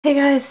Hey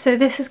guys, so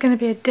this is going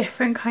to be a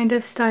different kind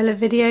of style of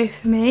video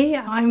for me.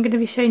 I'm going to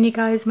be showing you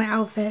guys my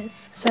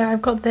outfits. So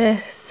I've got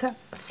this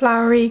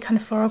flowery kind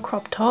of floral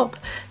crop top.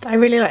 I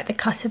really like the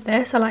cut of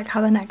this. I like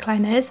how the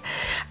neckline is.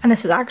 And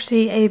this was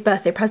actually a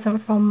birthday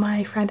present from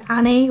my friend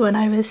Annie when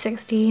I was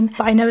 16.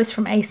 But I know it's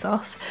from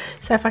ASOS.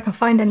 So if I can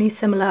find any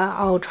similar,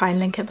 I'll try and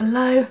link it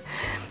below.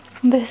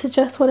 This is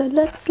just what it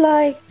looks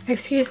like.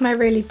 Excuse my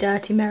really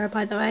dirty mirror,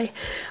 by the way.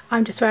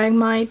 I'm just wearing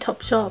my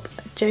Topshop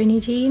Joni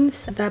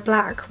jeans. They're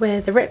black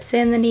with the rips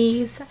in the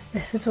knees.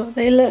 This is what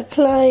they look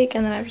like.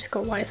 And then I've just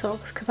got white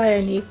socks because I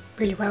only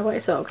really wear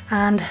white socks.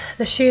 And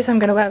the shoes I'm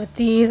going to wear with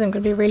these, I'm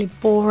going to be really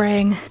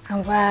boring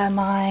and wear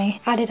my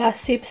Adidas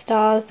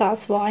Superstars.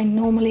 That's what I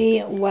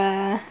normally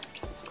wear.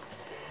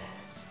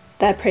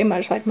 They're pretty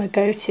much like my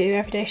go-to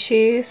everyday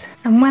shoes.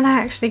 And when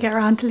I actually get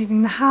around to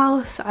leaving the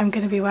house, I'm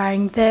going to be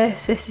wearing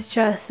this. This is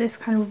just this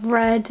kind of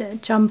red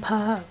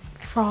jumper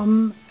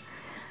from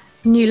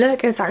New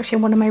Look. It's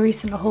actually one of my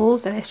recent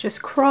hauls and it's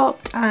just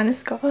cropped and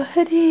it's got a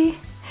hoodie.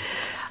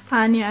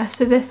 And yeah,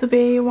 so this will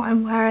be what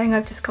I'm wearing.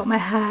 I've just got my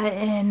hair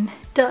in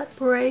dirt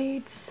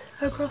braids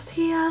across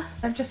here.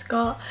 I've just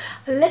got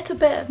a little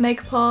bit of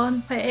makeup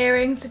on. My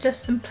earrings are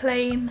just some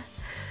plain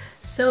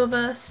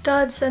silver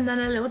studs and then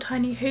a little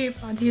tiny hoop.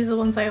 These are the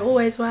ones I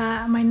always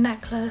wear. And my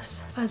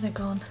necklace, where's it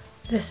gone?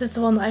 This is the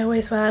one that I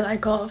always wear that I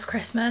got for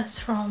Christmas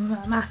from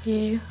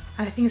Matthew.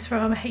 I think it's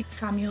from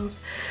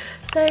Samuel's.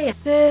 So yeah,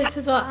 this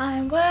is what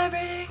I'm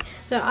wearing.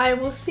 So I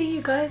will see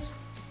you guys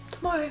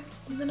tomorrow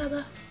with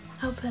another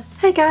outfit.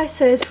 Hey guys,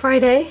 so it's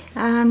Friday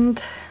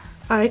and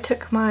I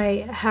took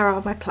my hair out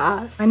of my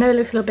plaits. I know it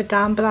looks a little bit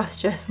damp, but that's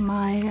just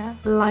my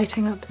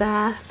lighting up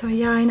there. So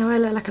yeah, I know I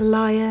look like a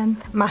lion.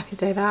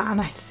 Matthew's over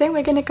and I think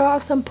we're gonna go out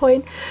at some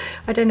point.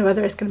 I don't know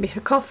whether it's gonna be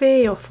for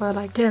coffee or for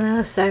like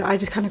dinner, so I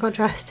just kind of got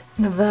dressed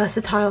in a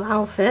versatile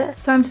outfit.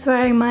 So I'm just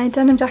wearing my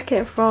denim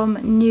jacket from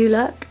New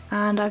Look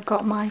and I've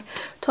got my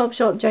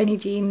Topshop Joni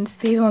jeans.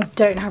 These ones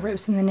don't have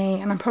rips in the knee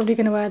and I'm probably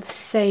gonna wear the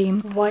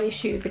same white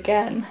shoes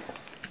again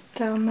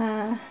down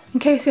there. In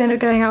case we end up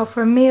going out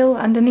for a meal,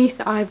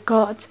 underneath I've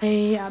got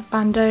a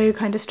bandeau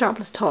kind of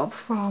strapless top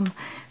from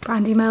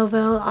Brandy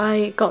Melville.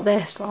 I got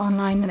this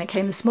online and it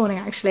came this morning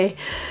actually,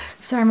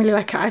 so I really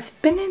like it. I've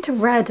been into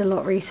red a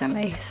lot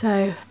recently,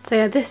 so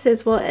yeah, this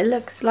is what it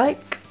looks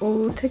like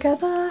all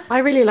together. I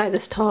really like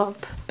this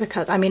top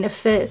because I mean it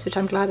fits, which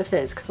I'm glad it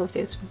fits because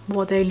obviously it's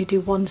what they only do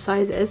one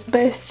sizes,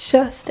 but it's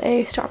just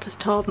a strapless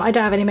top. I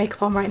don't have any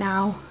makeup on right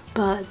now,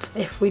 but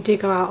if we do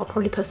go out I'll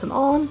probably put some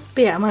on.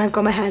 But yeah, when I've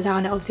got my hair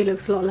down it obviously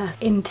looks a lot less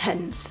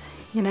intense,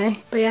 you know.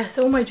 But yeah,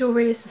 so all my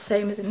jewellery is the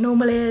same as it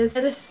normally is.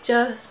 This is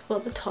just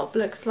what the top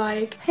looks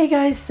like. Hey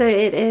guys, so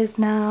it is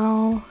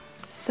now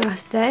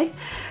Saturday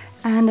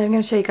and I'm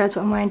going to show you guys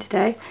what I'm wearing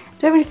today.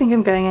 Don't really think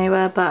I'm going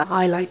anywhere, but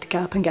I like to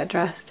get up and get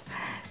dressed,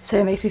 so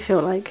it makes me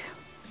feel like,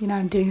 you know,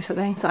 I'm doing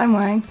something. So I'm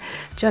wearing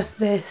just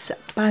this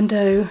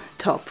bandeau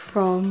top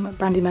from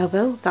Brandy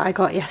Melville that I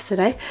got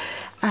yesterday,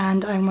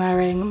 and I'm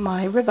wearing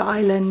my River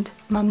Island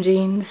mum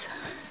jeans,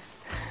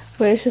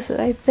 which just look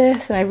like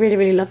this, and I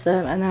really love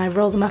them, and then I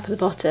roll them up at the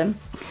bottom,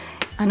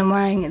 and I'm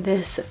wearing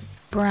this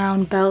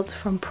brown belt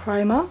from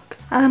Primark,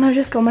 and I've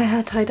just got my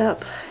hair tied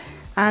up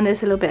and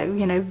it's a little bit,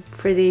 you know,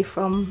 frizzy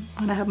from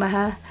when I had my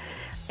hair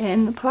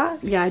in the plait.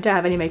 Yeah, I don't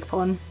have any makeup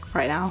on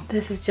right now.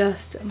 This is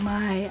just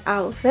my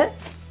outfit.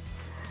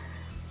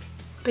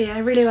 But yeah, I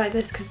really like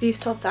this because these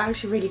tops are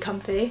actually really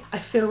comfy. I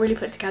feel really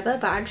put together,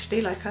 but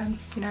actually like I'm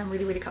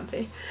really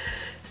comfy.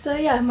 So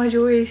yeah, my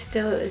jewellery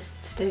still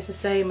stays the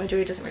same. My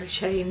jewellery doesn't really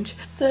change.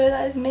 So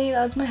that is me,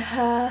 that is my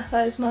hair,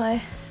 that is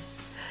my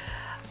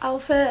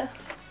outfit.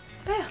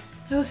 But yeah,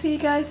 I'll see you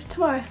guys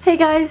tomorrow. Hey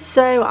guys,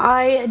 so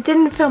I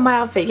didn't film my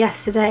outfit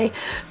yesterday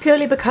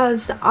purely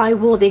because I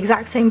wore the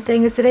exact same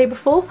thing as the day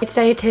before.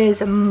 Today it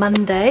is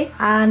Monday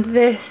and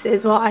this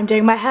is what I'm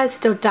doing. My hair's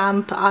still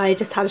damp, I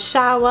just had a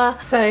shower.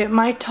 So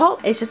my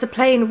top is just a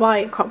plain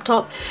white crop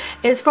top.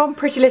 It's from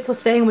Pretty Little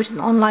Thing, which is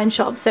an online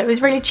shop, so it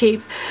was really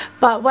cheap.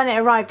 But when it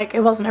arrived, like,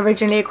 it wasn't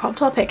originally a crop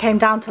top, it came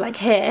down to like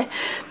here.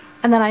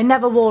 And then I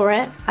never wore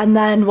it, and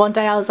then one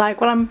day I was like,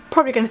 well, I'm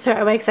probably going to throw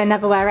it away because I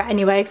never wear it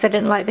anyway because I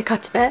didn't like the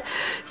cut of it.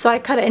 So I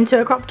cut it into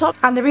a crop top,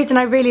 and the reason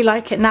I really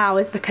like it now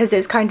is because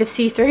it's kind of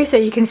see-through, so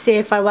you can see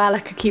if I wear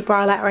like a cute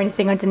bralette or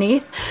anything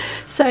underneath.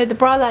 So the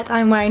bralette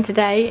I'm wearing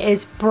today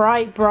is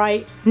bright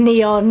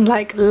neon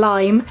like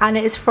lime, and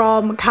it's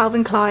from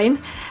Calvin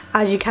Klein,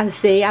 as you can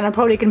see, and I'm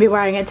probably going to be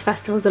wearing it to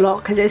festivals a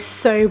lot because it's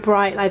so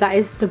bright. Like, that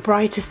is the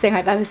brightest thing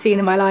I've ever seen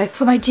in my life.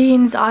 For my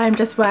jeans, I'm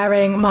just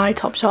wearing my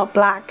Topshop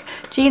black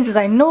jeans as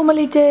I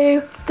normally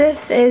do.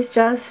 This is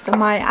just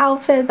my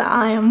outfit that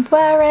I am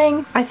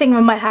wearing. I think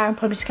with my hair I'm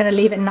probably just going to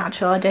leave it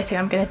natural. I don't think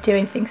I'm going to do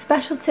anything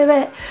special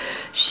to it.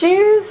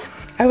 Shoes,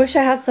 I wish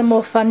I had some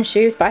more fun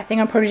shoes, but I think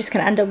I'm probably just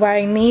going to end up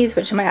wearing these,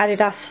 which are my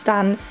Adidas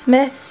Stan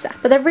Smiths.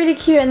 But they're really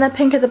cute and they're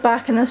pink at the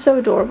back and they're so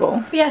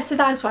adorable. But yeah, so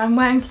that is what I'm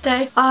wearing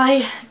today.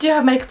 I do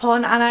have makeup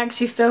on and I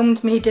actually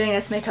filmed me doing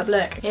this makeup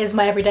look. It is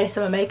my everyday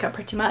summer makeup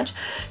pretty much.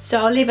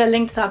 So I'll leave a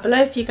link to that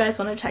below if you guys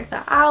want to check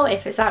that out,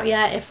 if it's out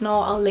yet. If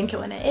not, I'll link it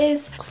when it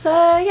is.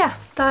 So yeah,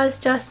 that is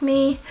just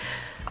me.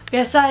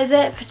 Yes, that is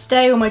it for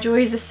today. All my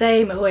jewelry is the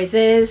same, it always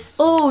is.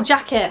 Oh,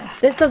 jacket.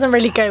 This doesn't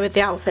really go with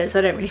the outfit, so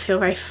I don't really feel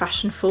very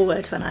fashion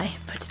forward when I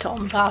put it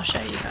on, but I'll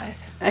show you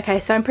guys. Okay,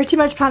 so I'm pretty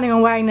much planning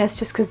on wearing this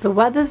just because the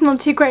weather's not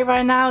too great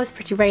right now. It's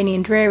pretty rainy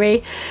and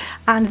dreary.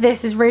 And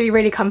this is really,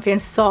 really comfy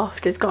and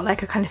soft. It's got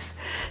like a kind of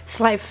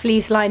slight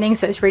fleece lining,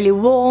 so it's really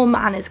warm,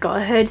 and it's got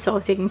a hood, so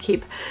obviously it can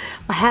keep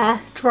my hair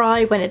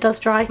dry when it does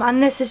dry.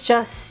 And this is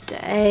just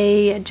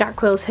a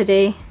Jack Wills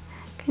hoodie.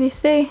 Can you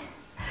see?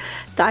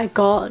 That I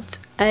got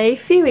a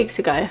few weeks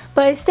ago,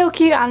 but it's still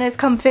cute and it's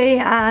comfy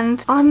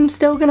and I'm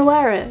still gonna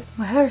wear it.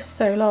 My hair is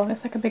so long,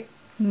 it's like a big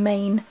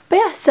mane. But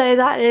yeah, so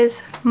that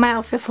is my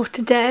outfit for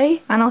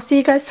today and I'll see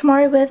you guys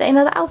tomorrow with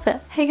another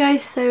outfit. Hey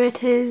guys, so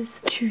it is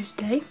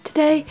Tuesday.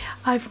 Today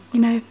I've,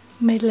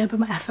 made a little bit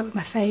more effort with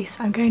my face.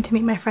 I'm going to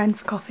meet my friend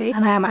for coffee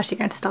and I am actually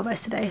going to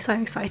Starbucks today, so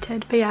I'm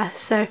excited. But yeah,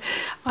 so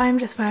I'm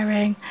just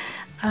wearing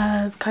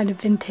a kind of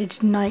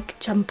vintage Nike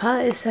jumper.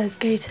 It says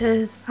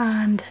Gators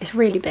and it's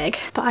really big,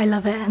 but I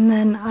love it. And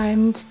then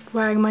I'm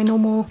wearing my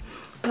normal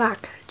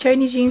black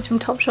Joni jeans from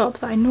Topshop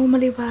that I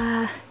normally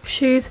wear.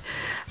 Shoes,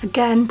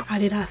 again,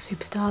 Adidas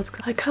Superstars.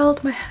 I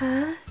curled my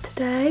hair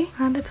today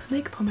and I put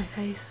makeup on my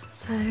face,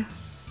 so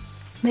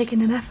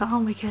making an effort,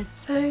 aren't we kids?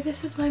 So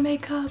this is my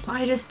makeup.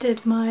 I just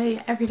did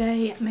my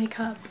everyday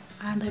makeup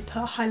and I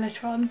put a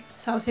highlighter on,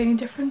 so that was the only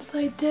difference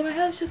I did. My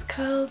hair's just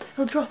curled.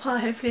 It'll drop out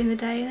hopefully in the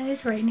day and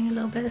it's raining a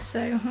little bit,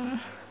 so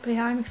but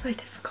yeah, I'm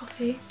excited for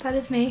coffee. That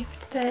is me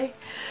for today.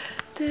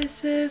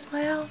 This is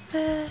my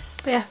outfit.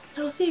 But yeah,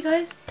 I will see you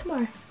guys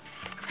tomorrow.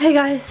 Hey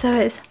guys, so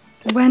it's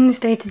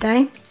Wednesday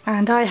today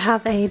and I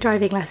have a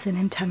driving lesson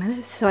in 10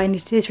 minutes, so I need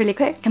to do this really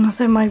quick. And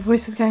also my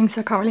voice is going,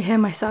 so I can't really hear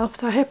myself,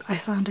 so I hope I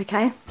sound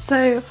okay.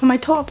 So for my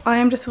top, I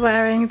am just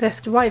wearing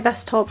this white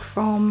vest top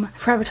from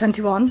Forever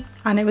 21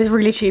 and it was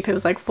really cheap. It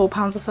was like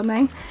 £4 or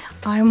something.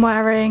 I'm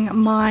wearing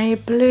my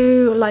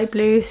blue, light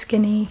blue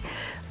skinny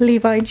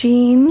Levi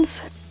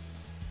jeans.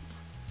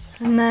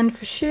 And then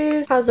for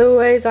shoes, as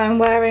always, I'm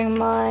wearing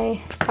my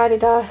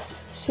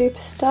Adidas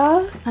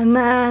Superstar. And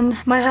then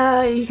my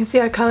hair, you can see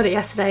I curled it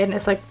yesterday and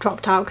it's like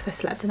dropped out because I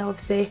slept in it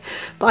obviously,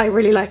 but I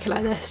really like it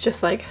like this,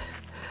 just like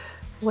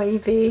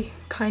wavy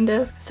kind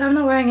of. So I'm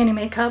not wearing any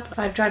makeup.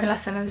 I have driving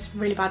lesson and it's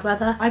really bad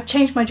weather. I've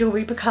changed my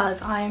jewellery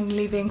because I'm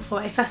leaving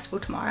for a festival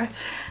tomorrow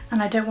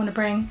and I don't want to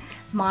bring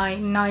my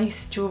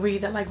nice jewellery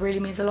that like really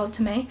means a lot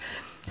to me.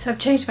 So I've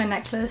changed my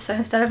necklace. So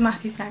instead of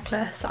Matthew's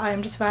necklace,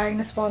 I'm just wearing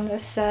this one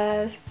that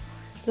says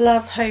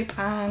Love, Hope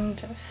and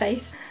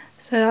Faith.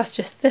 So that's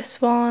just this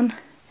one.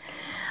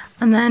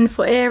 And then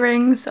for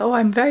earrings, oh,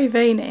 I'm very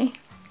veiny.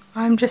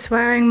 I'm just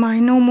wearing my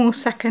normal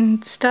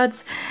second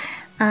studs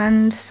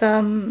and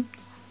some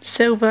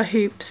silver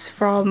hoops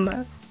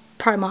from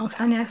Primark.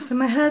 And yeah, so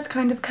my hair's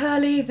kind of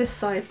curly, this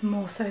side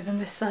more so than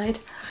this side.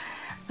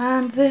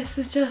 And this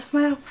is just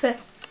my outfit.